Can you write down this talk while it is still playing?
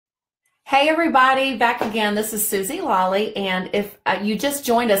Hey everybody, back again. This is Susie Lawley, and if you just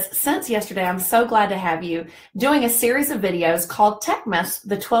joined us since yesterday, I'm so glad to have you doing a series of videos called Tech Myths,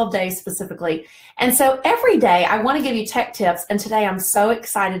 the 12 days specifically. And so every day I want to give you tech tips, and today I'm so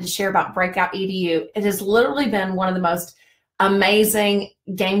excited to share about Breakout Edu. It has literally been one of the most amazing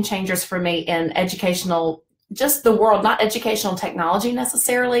game changers for me in educational, just the world, not educational technology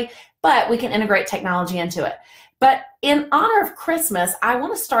necessarily, but we can integrate technology into it. But in honor of Christmas, I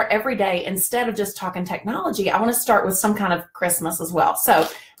want to start every day, instead of just talking technology, I want to start with some kind of Christmas as well. So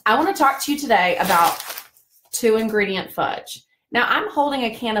I want to talk to you today about 2-ingredient fudge. Now I'm holding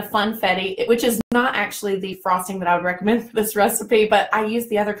a can of funfetti, which is not actually the frosting that I would recommend for this recipe, but I used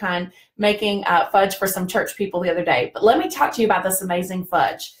the other kind making fudge for some church people the other day. But let me talk to you about this amazing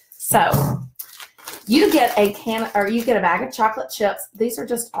fudge. So you get a bag of chocolate chips. These are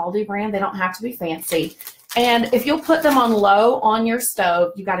just Aldi brand. They don't have to be fancy. And if you'll put them on low on your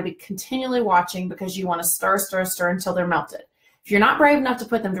stove, you got to be continually watching because you want to stir, stir, stir until they're melted. If you're not brave enough to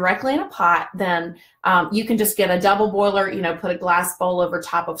put them directly in a pot, then you can just get a double boiler, put a glass bowl over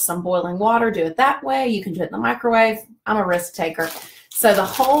top of some boiling water, do it that way. You can do it in the microwave. I'm a risk taker. So the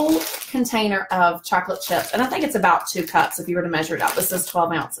whole container of chocolate chips, and I think it's about 2 cups if you were to measure it out. This is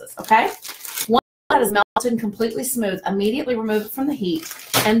 12 ounces, okay? Once that is melted and completely smooth, immediately remove it from the heat,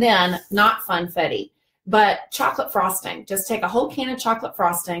 and then not funfetti, but chocolate frosting. Just take a whole can of chocolate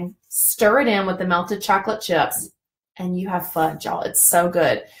frosting, stir it in with the melted chocolate chips, and you have fudge, y'all. It's so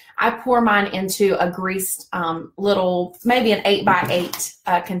good. I pour mine into a greased little, maybe an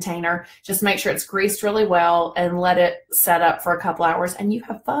 8x8 container. Just make sure it's greased really well and let it set up for a couple hours, and you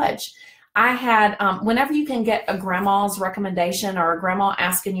have fudge. I had, whenever you can get a grandma's recommendation or a grandma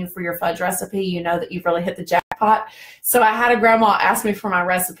asking you for your fudge recipe, you know that you've really hit the jackpot. So I had a grandma ask me for my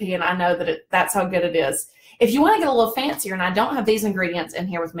recipe, and I know that that's how good it is. If you want to get a little fancier, and I don't have these ingredients in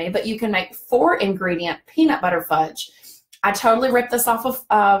here with me, but you can make 4-ingredient peanut butter fudge. I totally ripped this off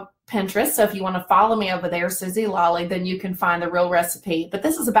of Pinterest, so if you want to follow me over there, Susie Lawley, then you can find the real recipe. But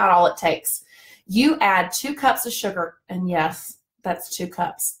this is about all it takes. You add 2 cups of sugar, and yes, that's 2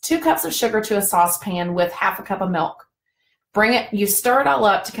 cups. 2 cups of sugar to a saucepan with half a cup of milk. Bring it, you stir it all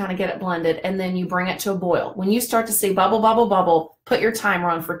up to kind of get it blended, and then you bring it to a boil. When you start to see bubble, bubble, bubble, put your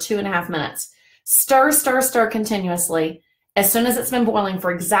timer on for 2.5 minutes. Stir, stir, stir continuously. As soon as it's been boiling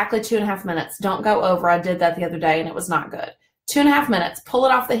for exactly 2.5 minutes, don't go over. I did that the other day and it was not good. 2.5 minutes, pull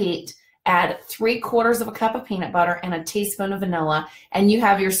it off the heat, add 3/4 of a cup of peanut butter and a teaspoon of vanilla, and you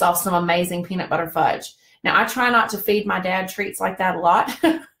have yourself some amazing peanut butter fudge. Now, I try not to feed my dad treats like that a lot,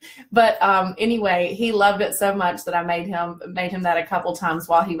 but anyway, he loved it so much that I made him that a couple times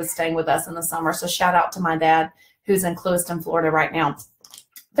while he was staying with us in the summer. So shout out to my dad, who's in Clewiston, Florida right now.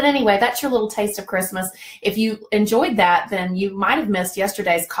 But anyway, that's your little taste of Christmas. If you enjoyed that, then you might have missed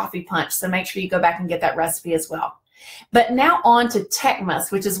yesterday's coffee punch, so make sure you go back and get that recipe as well. But now on to Tech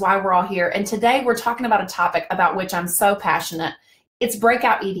Myths, which is why we're all here. And today we're talking about a topic about which I'm so passionate. It's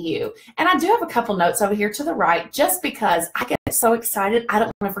Breakout Edu. And I do have a couple notes over here to the right, just because I get so excited, I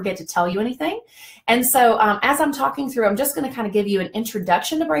don't want to forget to tell you anything. And so as I'm talking through, I'm just going to kind of give you an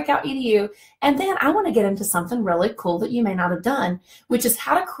introduction to Breakout Edu, and then I want to get into something really cool that you may not have done, which is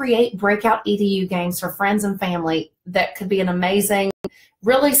how to create Breakout Edu games for friends and family that could be an amazing,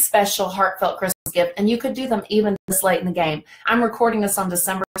 really special, heartfelt Christmas gift, and you could do them even this late in the game. I'm recording this on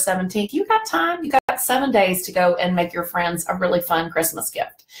December 17th. You got time. You got 7 days to go and make your friends a really fun Christmas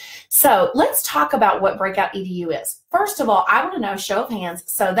gift. So let's talk about what Breakout Edu is. First of all, I want to know, show of hands,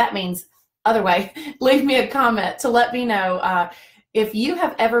 so that means other way, leave me a comment to let me know if you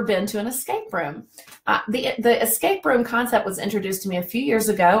have ever been to an escape room. The escape room concept was introduced to me a few years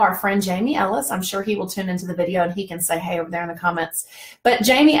ago. Our friend Jamie Ellis, I'm sure he will tune into the video and he can say hey over there in the comments. But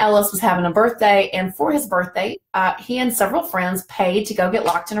Jamie Ellis was having a birthday, and for his birthday, he and several friends paid to go get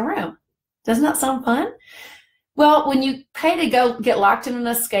locked in a room. Doesn't that sound fun? Well, when you pay to go get locked in an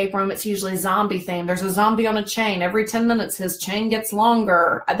escape room, it's usually zombie themed. There's a zombie on a chain. Every 10 minutes, his chain gets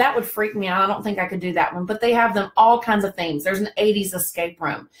longer. That would freak me out. I don't think I could do that one. But they have them all kinds of themes. There's an 80s escape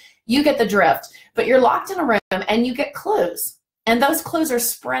room. You get the drift. But you're locked in a room and you get clues. And those clues are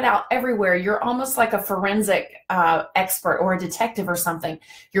spread out everywhere. You're almost like a forensic expert or a detective or something.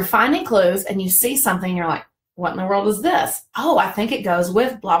 You're finding clues and you see something and you're like, what in the world is this? Oh, I think it goes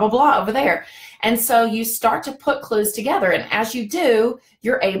with blah, blah, blah over there. And so you start to put clues together. And as you do,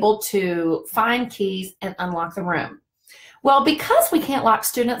 you're able to find keys and unlock the room. Well, because we can't lock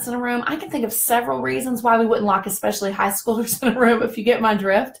students in a room, I can think of several reasons why we wouldn't lock especially high schoolers in a room, if you get my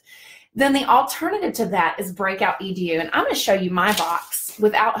drift. Then the alternative to that is Breakout Edu. And I'm going to show you my box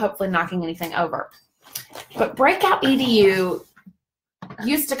without hopefully knocking anything over. But Breakout Edu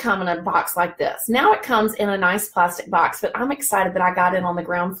used to come in a box like this. Now it comes in a nice plastic box, but I'm excited that I got in on the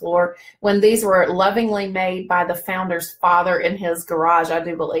ground floor when these were lovingly made by the founder's father in his garage, I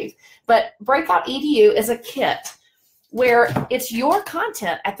do believe. But Breakout EDU is a kit where it's your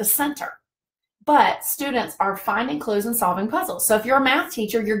content at the center, but students are finding clues and solving puzzles. So if you're a math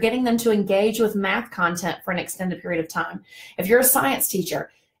teacher, you're getting them to engage with math content for an extended period of time. If you're a science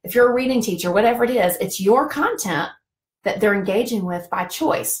teacher, if you're a reading teacher, whatever it is, it's your content that they're engaging with by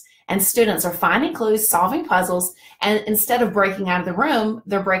choice. And students are finding clues, solving puzzles, and instead of breaking out of the room,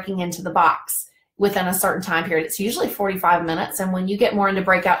 they're breaking into the box within a certain time period. It's usually 45 minutes. And when you get more into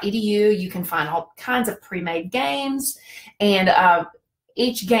Breakout EDU, you can find all kinds of pre-made games. And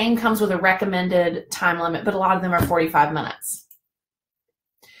each game comes with a recommended time limit, but a lot of them are 45 minutes.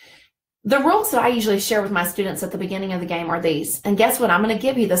 The rules that I usually share with my students at the beginning of the game are these. And guess what? I'm going to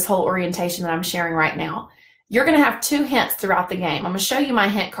give you this whole orientation that I'm sharing right now. You're going to have 2 hints throughout the game. I'm going to show you my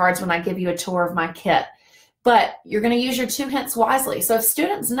hint cards when I give you a tour of my kit. But you're going to use your 2 hints wisely. So if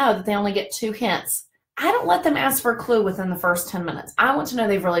students know that they only get 2 hints, I don't let them ask for a clue within the first 10 minutes. I want to know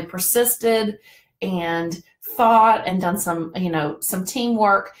they've really persisted and thought and done some, some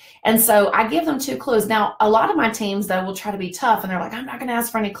teamwork. And so I give them 2 clues. Now, a lot of my teams, though, will try to be tough, and they're like, I'm not going to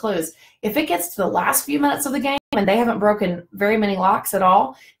ask for any clues. If it gets to the last few minutes of the game and they haven't broken very many locks at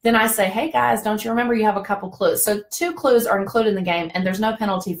all, then I say, hey, guys, don't you remember you have a couple clues? So 2 clues are included in the game, and there's no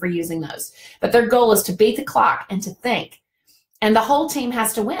penalty for using those. But their goal is to beat the clock and to think. And the whole team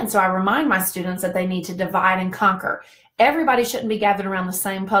has to win. So I remind my students that they need to divide and conquer. Everybody shouldn't be gathered around the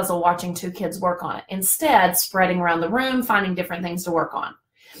same puzzle watching 2 kids work on it. Instead, spreading around the room, finding different things to work on.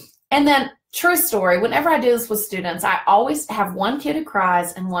 And then, true story, whenever I do this with students, I always have 1 kid who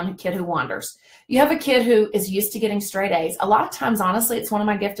cries and 1 kid who wanders. You have a kid who is used to getting straight A's. A lot of times, honestly, it's one of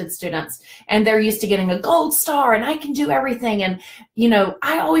my gifted students, and they're used to getting a gold star, and I can do everything. And,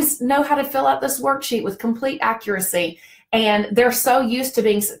 I always know how to fill out this worksheet with complete accuracy. And they're so used to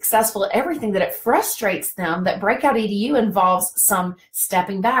being successful at everything that it frustrates them that Breakout EDU involves some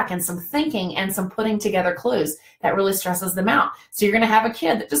stepping back and some thinking and some putting together clues. That really stresses them out. So you're going to have a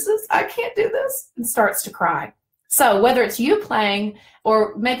kid that just says, I can't do this, and starts to cry. So whether it's you playing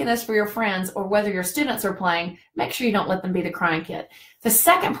or making this for your friends, or whether your students are playing, make sure you don't let them be the crying kid. The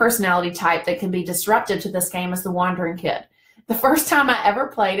second personality type that can be disruptive to this game is the wandering kid. The first time I ever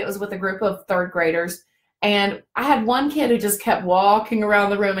played, it was with a group of 3rd graders. And I had 1 kid who just kept walking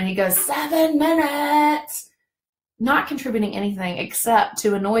around the room, and he goes, 7 minutes, not contributing anything except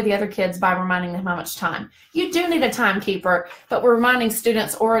to annoy the other kids by reminding them how much time. You do need a timekeeper, but we're reminding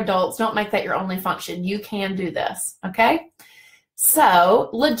students or adults, don't make that your only function. You can do this, okay? So,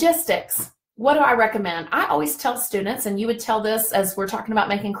 logistics. What do I recommend? I always tell students, and you would tell this as we're talking about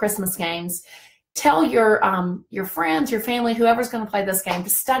making Christmas games, tell your friends, your family, whoever's going to play this game, to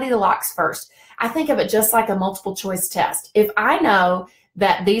study the locks first. I think of it just like a multiple choice test. If I know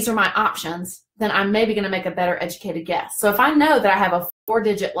that these are my options, then I'm maybe going to make a better educated guess. So if I know that I have a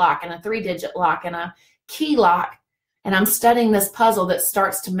 4-digit lock and a 3-digit lock and a key lock, and I'm studying this puzzle that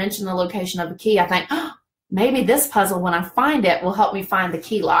starts to mention the location of a key, I think, oh, maybe this puzzle, when I find it, will help me find the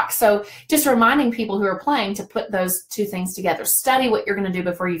key lock. So just reminding people who are playing to put those 2 things together. Study what you're going to do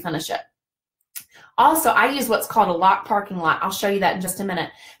before you finish it. Also, I use what's called a lock parking lot. I'll show you that in just a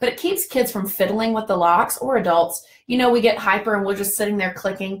minute. But it keeps kids from fiddling with the locks, or adults. We get hyper and we're just sitting there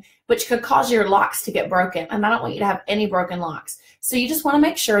clicking, which could cause your locks to get broken. And I don't want you to have any broken locks. So you just want to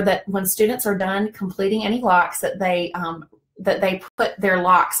make sure that when students are done completing any locks, that they put their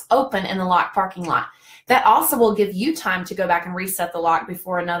locks open in the lock parking lot. That also will give you time to go back and reset the lock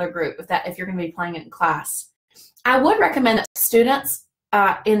before another group if you're going to be playing it in class. I would recommend that students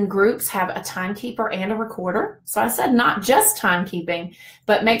in groups have a timekeeper and a recorder. So I said not just timekeeping,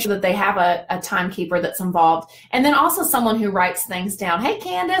 but make sure that they have a timekeeper that's involved. And then also someone who writes things down. Hey,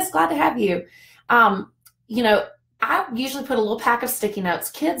 Candace, glad to have you. I usually put a little pack of sticky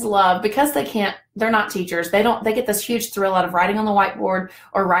notes. Kids love, because they're not teachers. They get this huge thrill out of writing on the whiteboard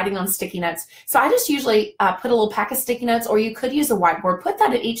or writing on sticky notes. So I just usually put a little pack of sticky notes, or you could use a whiteboard. Put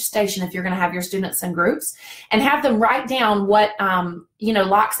that at each station if you're going to have your students in groups, and have them write down what,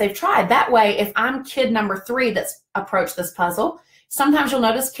 locks they've tried. That way, if I'm kid number 3 that's approached this puzzle, sometimes you'll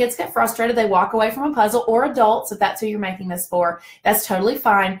notice kids get frustrated. They walk away from a puzzle, or adults, if that's who you're making this for. That's totally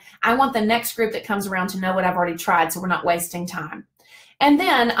fine. I want the next group that comes around to know what I've already tried, so we're not wasting time. And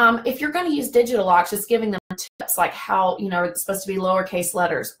then if you're going to use digital locks, just giving them tips like how, it's supposed to be lowercase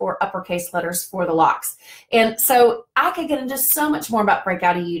letters or uppercase letters for the locks. And so I could get into so much more about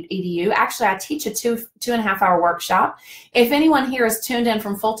Breakout Edu. Actually, I teach a 2.5 hour workshop. If anyone here is tuned in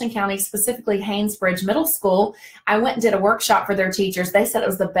from Fulton County, specifically Haynesbridge Middle School, I went and did a workshop for their teachers. They said it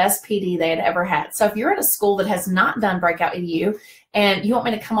was the best PD they had ever had. So if you're at a school that has not done Breakout Edu and you want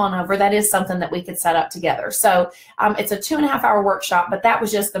me to come on over, that is something that we could set up together. So it's a 2.5 hour workshop, but that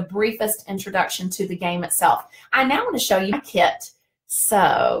was just the briefest introduction to the game itself. I now want to show you my kit.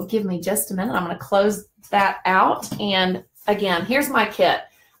 So give me just a minute. I'm going to close that out. And again, here's my kit.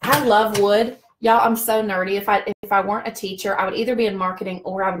 I love wood. Y'all, I'm so nerdy. If I weren't a teacher, I would either be in marketing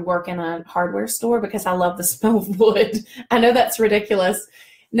or I would work in a hardware store because I love the smell of wood. I know that's ridiculous.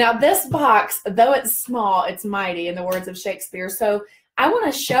 Now this box, though it's small, it's mighty in the words of Shakespeare. So I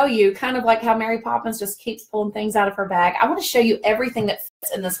want to show you kind of like how Mary Poppins just keeps pulling things out of her bag. I want to show you everything that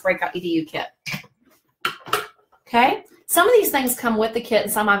fits in this Breakout EDU kit. Okay, some of these things come with the kit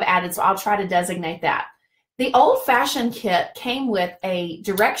and some I've added, so I'll try to designate that. The old-fashioned kit came with a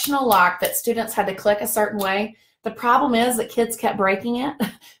directional lock that students had to click a certain way. The problem is that kids kept breaking it.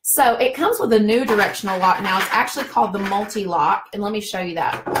 So it comes with a new directional lock now. It's actually called the multi-lock, and let me show you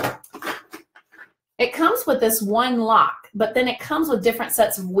that. It comes with this one lock, but then it comes with different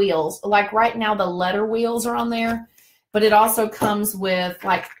sets of wheels. Like right now, the letter wheels are on there, but it also comes with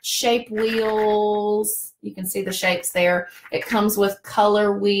like shape wheels. You can see the shapes there. It comes with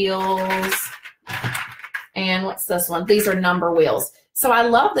color wheels. And what's this one? These are number wheels. So I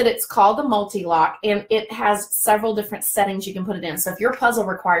love that it's called the multi-lock, and it has several different settings you can put it in. So if your puzzle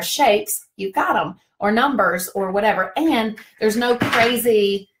requires shapes, you've got them, or numbers, or whatever. And there's no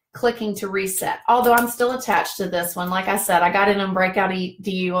crazy clicking to reset. Although I'm still attached to this one. Like I said, I got it on Breakout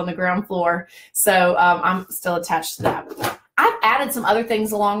EDU on the ground floor. So I'm still attached to that. I've added some other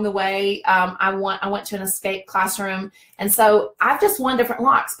things along the way. I went to an escape classroom, and so I've just won different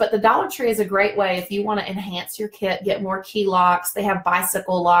locks. But the Dollar Tree is a great way if you want to enhance your kit, get more key locks. They have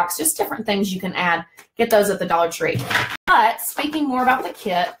bicycle locks, just different things you can add. Get those at the Dollar Tree. But speaking more about the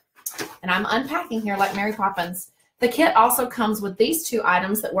kit, and I'm unpacking here like Mary Poppins, the kit also comes with these two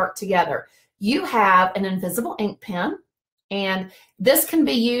items that work together. You have an invisible ink pen, and this can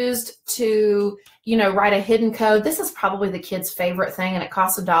be used to, write a hidden code. This is probably the kid's favorite thing, and it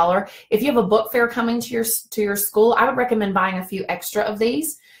costs $1. If you have a book fair coming to your school, I would recommend buying a few extra of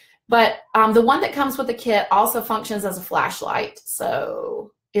these. But the one that comes with the kit also functions as a flashlight.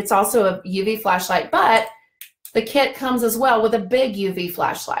 So it's also a UV flashlight, but the kit comes as well with a big UV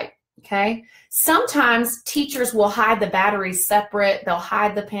flashlight. Okay. Sometimes teachers will hide the batteries separate. They'll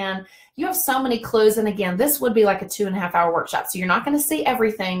hide the pen. You have so many clues. And again, this would be like a 2.5 hour workshop. So you're not going to see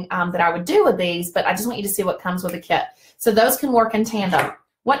everything that I would do with these, but I just want you to see what comes with the kit. So those can work in tandem.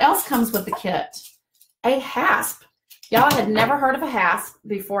 What else comes with the kit? A hasp. Y'all, I had never heard of a hasp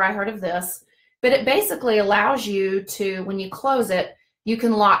before I heard of this, but it basically allows you to, when you close it, you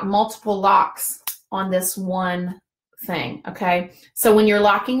can lock multiple locks on this one thing. Okay. So when you're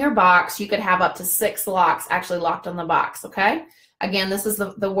locking your box, you could have up to 6 locks actually locked on the box. Okay. Again, this is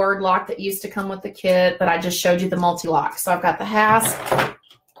the word lock that used to come with the kit, but I just showed you the multi-lock. So I've got the hasp.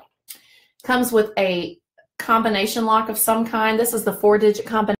 Comes with a combination lock of some kind. This is the 4-digit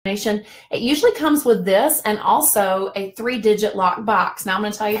combination. It usually comes with this and also a 3-digit lock box. Now I'm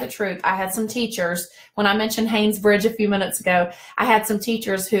going to tell you the truth. I had some teachers, when I mentioned Haynesbridge a few minutes ago, I had some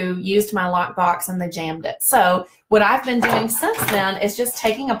teachers who used my lock box and they jammed it. So what I've been doing since then is just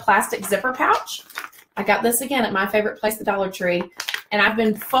taking a plastic zipper pouch. I got this again at my favorite place, the Dollar Tree, and I've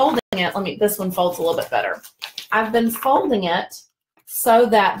been folding it. This one folds a little bit better. I've been folding it so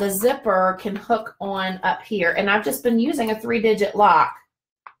that the zipper can hook on up here. And I've just been using a 3-digit lock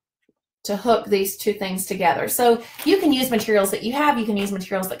to hook these two things together. So you can use materials that you have. You can use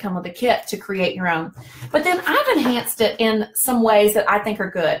materials that come with the kit to create your own. But then I've enhanced it in some ways that I think are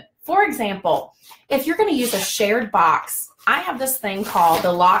good. For example, if you're going to use a shared box, I have this thing called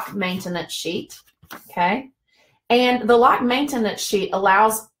the lock maintenance sheet. Okay. And the lock maintenance sheet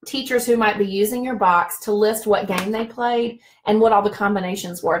allows teachers who might be using your box to list what game they played and what all the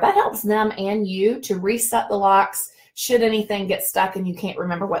combinations were. That helps them and you to reset the locks should anything get stuck and you can't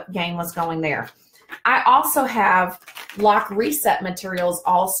remember what game was going there. I also have lock reset materials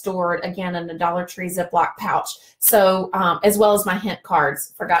all stored, again, in the Dollar Tree Ziploc pouch. So, as well as my hint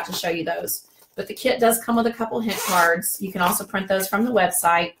cards. Forgot to show you those. But the kit does come with a couple hint cards. You can also print those from the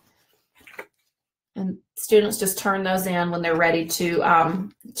website. And students just turn those in when they're ready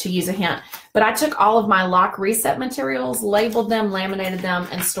to use a hint. But I took all of my lock reset materials, labeled them, laminated them,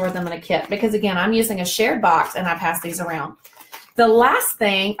 and stored them in a kit. Because again, I'm using a shared box and I pass these around. The last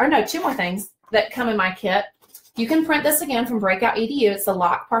thing, or no, 2 more things. that come in my kit. You can print this again from Breakout Edu. It's the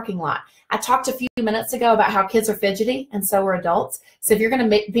lock parking lot. I talked a few minutes ago about how kids are fidgety, and so are adults. So if you're going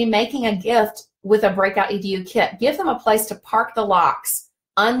to be making a gift with a Breakout Edu kit, give them a place to park the locks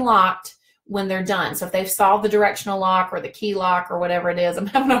unlocked when they're done. So if they've solved the directional lock or the key lock or whatever it is, I'm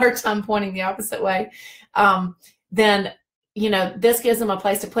having a hard time pointing the opposite way, then this gives them a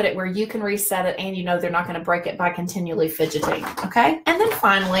place to put it where you can reset it and they're not going to break it by continually fidgeting. Okay? And then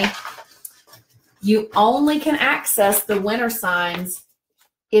finally, you only can access the winner signs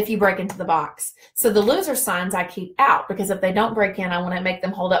if you break into the box. So the loser signs I keep out, because if they don't break in, I want to make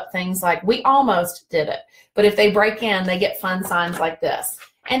them hold up things like, we almost did it. But if they break in, they get fun signs like this.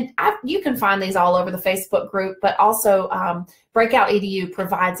 And you can find these all over the Facebook group, but also Breakout Edu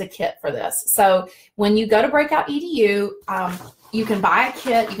provides a kit for this. So when you go to Breakout Edu, you can buy a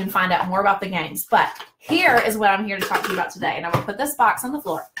kit, you can find out more about the games. But here is what I'm here to talk to you about today. And I'm going to put this box on the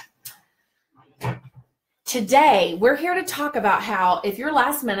floor. Today, we're here to talk about how if you're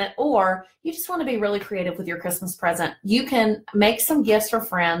last minute or you just want to be really creative with your Christmas present, you can make some gifts for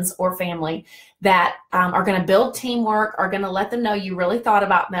friends or family that are going to build teamwork, are going to let them know you really thought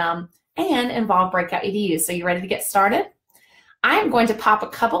about them, and involve Breakout Edu. So you ready to get started? I am going to pop a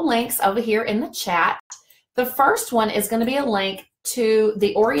couple links over here in the chat. The first one is going to be a link to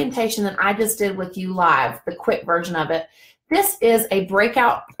the orientation that I just did with you live, the quick version of it. This is a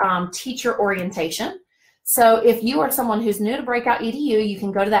Breakout teacher orientation. So if you are someone who's new to Breakout Edu, you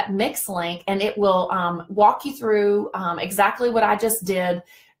can go to that mix link and it will walk you through exactly what I just did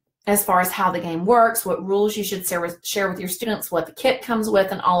as far as how the game works, what rules you should share with your students, what the kit comes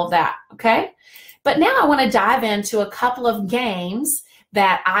with, and all of that, okay? But now I want to dive into a couple of games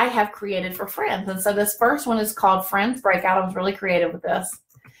that I have created for friends. And so this first one is called Friends Breakout. I was really creative with this.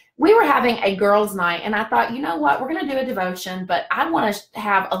 We were having a girls' night, and I thought, you know what, we're going to do a devotion, but I want to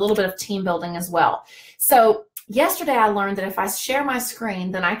have a little bit of team building as well. So yesterday I learned that if I share my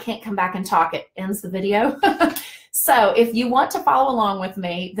screen, then I can't come back and talk. It ends the video. So if you want to follow along with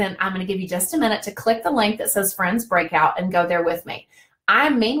me, then I'm going to give you just a minute to click the link that says Friends Breakout and go there with me.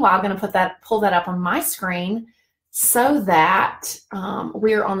 I'm meanwhile going to pull that up on my screen so that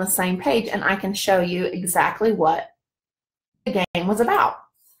we're on the same page and I can show you exactly what the game was about.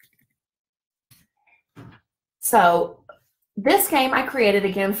 So this game I created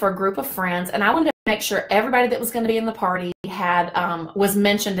again for a group of friends, and I wanted to make sure everybody that was going to be in the party had was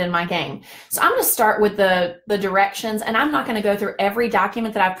mentioned in my game. So I'm going to start with the directions, and I'm not going to go through every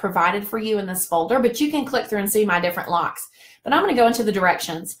document that I've provided for you in this folder, but you can click through and see my different locks. But I'm going to go into the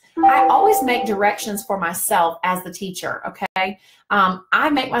directions. I always make directions for myself as the teacher, okay? I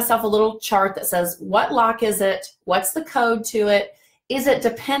make myself a little chart that says, what lock is it? What's the code to it? Is it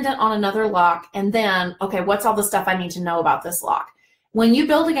dependent on another lock? And then, okay, what's all the stuff I need to know about this lock? When you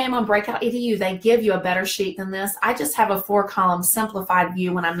build a game on Breakout Edu, they give you a better sheet than this. I just have a 4-column simplified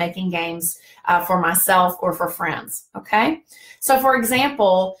view when I'm making games for myself or for friends, okay? So for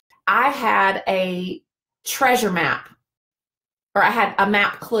example, I had a treasure map, or I had a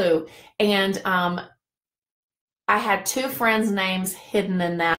map clue, and I had 2 friends' names hidden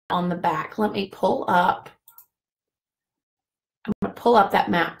in that on the back. Let me pull up. I'm going to pull up that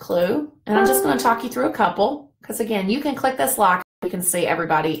map clue, and I'm just going to talk you through a couple, because again, you can click this lock, you can see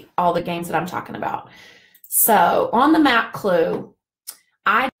everybody, all the games that I'm talking about. So on the map clue,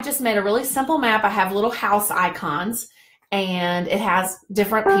 I just made a really simple map. I have little house icons, and it has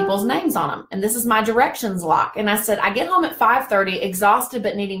different people's names on them. And this is my directions lock. And I said, I get home at 5:30, exhausted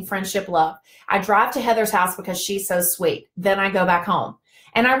but needing friendship love. I drive to Heather's house because she's so sweet. Then I go back home.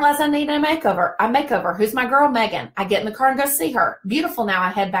 And I realize I need a makeover. Who's my girl, Megan? I get in the car and go see her. Beautiful, now I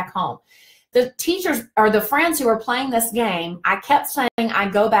head back home. The teachers, or the friends who were playing this game, I kept saying I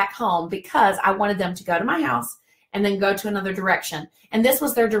go back home because I wanted them to go to my house and then go to another direction. And this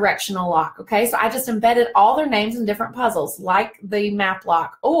was their directional lock, okay? So I just embedded all their names in different puzzles, like the map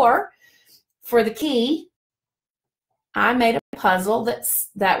lock. Or for the key, I made a puzzle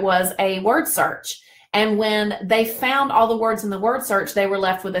that was a word search. And when they found all the words in the word search, they were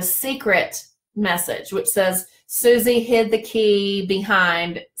left with a secret message, which says, Susie hid the key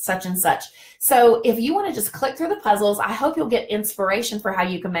behind such and such. So if you want to just click through the puzzles, I hope you'll get inspiration for how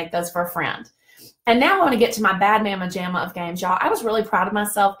you can make those for a friend. And now I want to get to my bad mama jamma of games, y'all. I was really proud of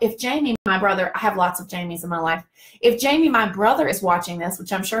myself. If Jamie, my brother, I have lots of Jamies in my life. If Jamie, my brother, is watching this,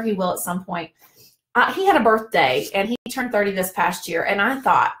 which I'm sure he will at some point, he had a birthday, and he turned 30 this past year, and I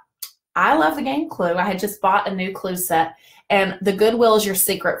thought, I love the game Clue. I had just bought a new Clue set, and the Goodwill is your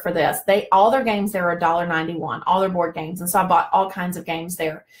secret for this. All their games there are $1.91, all their board games, and so I bought all kinds of games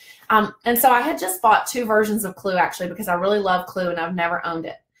there. And so I had just bought 2 versions of Clue, actually, because I really love Clue, and I've never owned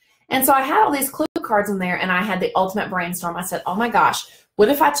it. And so I had all these clue cards in there, and I had the ultimate brainstorm. I said, oh my gosh, what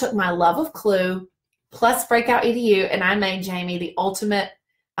if I took my love of Clue plus Breakout EDU and I made Jamie the ultimate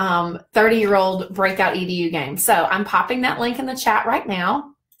 30-year-old Breakout EDU game? So I'm popping that link in the chat right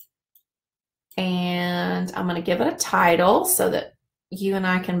now, and I'm going to give it a title so that you and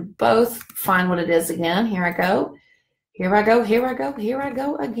I can both find what it is again. Here I go. Here I go. Here I go. Here I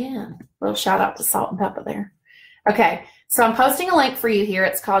go again. Little shout out to Salt and Pepper there. Okay, so I'm posting a link for you here.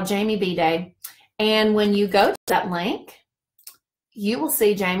 It's called Jamie B Day. And when you go to that link, you will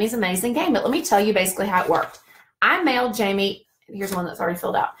see Jamie's amazing game. But let me tell you basically how it worked. I mailed Jamie, here's one that's already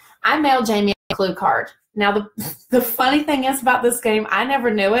filled out. I mailed Jamie a clue card. Now, the funny thing is about this game, I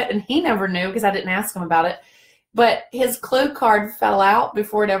never knew it, and he never knew because I didn't ask him about it. But his clue card fell out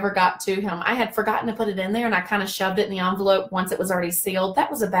before it ever got to him. I had forgotten to put it in there, and I kind of shoved it in the envelope once it was already sealed.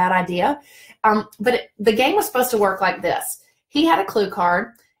 That was a bad idea. The game was supposed to work like this. He had a clue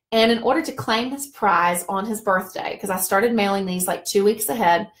card, and in order to claim his prize on his birthday, because I started mailing these like 2 weeks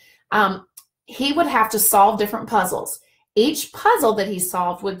ahead, he would have to solve different puzzles. Each puzzle that he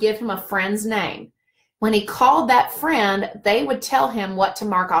solved would give him a friend's name. When he called that friend, they would tell him what to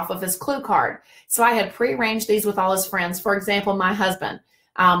mark off of his clue card. So I had prearranged these with all his friends. For example, my husband.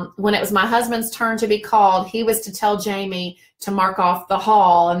 When it was my husband's turn to be called, he was to tell Jamie to mark off the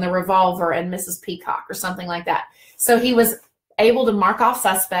hall and the revolver and Mrs. Peacock or something like that. So he was able to mark off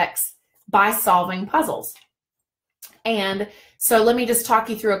suspects by solving puzzles. And so let me just talk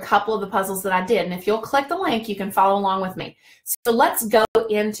you through a couple of the puzzles that I did. And if you'll click the link, you can follow along with me. So let's go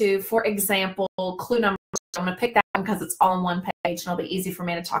into, for example, clue number 2. I'm going to pick that one because it's all on one page and it'll be easy for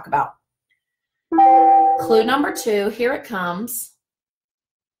me to talk about. Clue number 2, here it comes.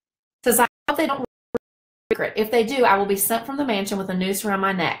 It says, I hope they don't secret. If they do, I will be sent from the mansion with a noose around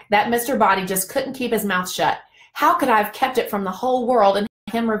my neck. That Mr. Body just couldn't keep his mouth shut. How could I have kept it from the whole world and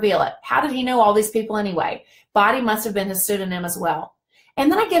him reveal it? How did he know all these people anyway? Body must have been his pseudonym as well.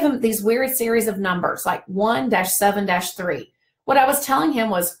 And then I give him these weird series of numbers like 1-7-3. What I was telling him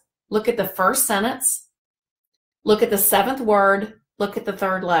was, look at the first sentence, look at the 7th word, look at the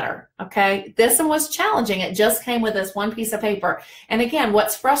 3rd letter. Okay, this one was challenging. It just came with this one piece of paper. And again,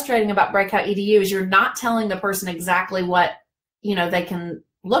 what's frustrating about Breakout EDU is you're not telling the person exactly what they can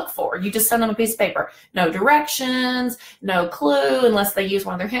look for. You just send them a piece of paper. No directions, no clue unless they use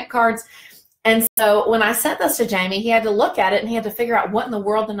one of their hint cards. And so when I sent this to Jamie, he had to look at it and he had to figure out what in the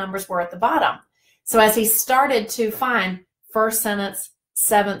world the numbers were at the bottom. So as he started to find first sentence,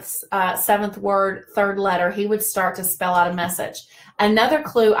 7th word, 3rd letter, he would start to spell out a message. Another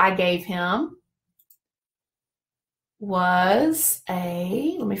clue I gave him was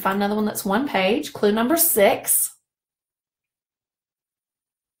let me find another one that's one page, clue number 6.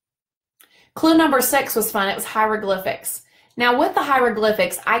 Clue number 6 was fun. It was hieroglyphics. Now, with the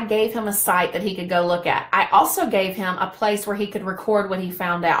hieroglyphics, I gave him a site that he could go look at. I also gave him a place where he could record what he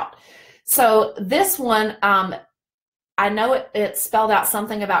found out. So this one, I know it spelled out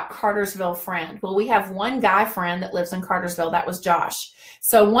something about Cartersville friend. Well, we have one guy friend that lives in Cartersville. That was Josh.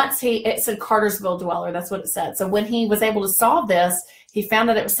 So it said Cartersville dweller. That's what it said. So when he was able to solve this, he found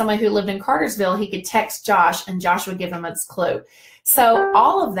that it was somebody who lived in Cartersville. He could text Josh, and Josh would give him its clue. So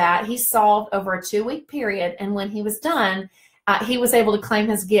all of that he solved over a 2-week period. And when he was done, he was able to claim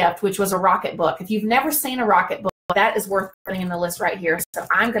his gift, which was a rocket book. If you've never seen a rocket book, that is worth putting in the list right here. So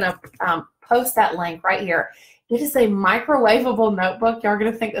I'm going to post that link right here. It is a microwavable notebook. Y'all are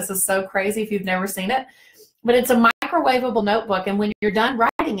going to think this is so crazy if you've never seen it. But it's a microwavable notebook, and when you're done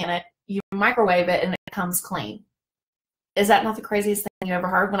writing in it, you microwave it, and it comes clean. Is that not the craziest thing you ever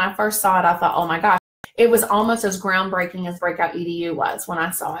heard? When I first saw it, I thought, oh my gosh. It was almost as groundbreaking as Breakout EDU was when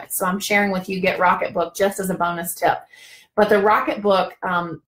I saw it. So I'm sharing with you, get Rocketbook just as a bonus tip. But the Rocketbook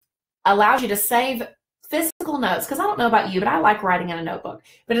allows you to save physical notes, because I don't know about you, but I like writing in a notebook.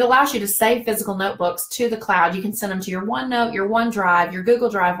 But it allows you to save physical notebooks to the cloud. You can send them to your OneNote, your OneDrive, your Google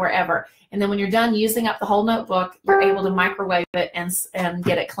Drive, wherever. And then when you're done using up the whole notebook, you're able to microwave it and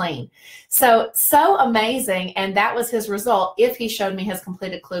get it clean. So amazing. And that was his result if he showed me his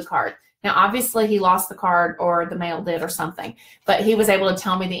completed clue card. Now, obviously, he lost the card, or the mail did, or something. But he was able to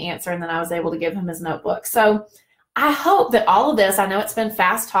tell me the answer, and then I was able to give him his notebook. So I hope that all of this, I know it's been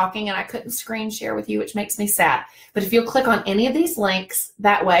fast talking, and I couldn't screen share with you, which makes me sad. But if you'll click on any of these links,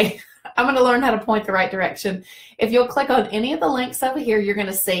 that way, I'm going to learn how to point the right direction. If you'll click on any of the links over here, you're going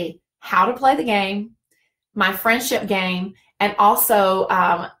to see how to play the game, my friendship game, and also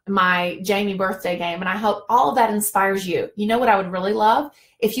my Jamie birthday game. And I hope all of that inspires you. You know what I would really love?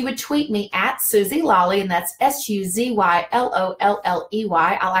 If you would tweet me at Suzy Lolley, and that's SUZYLOLLEY.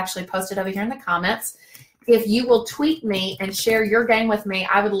 I'll actually post it over here in the comments. if you will tweet me and share your game with me,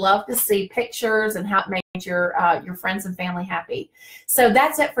 I would love to see pictures and how it made your friends and family happy. So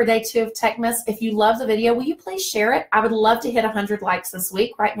that's it for day 2 of Techmas. If you love the video, will you please share it? I would love to hit 100 likes this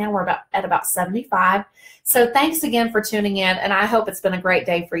week. Right now we're at about 75. So thanks again for tuning in, and I hope it's been a great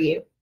day for you.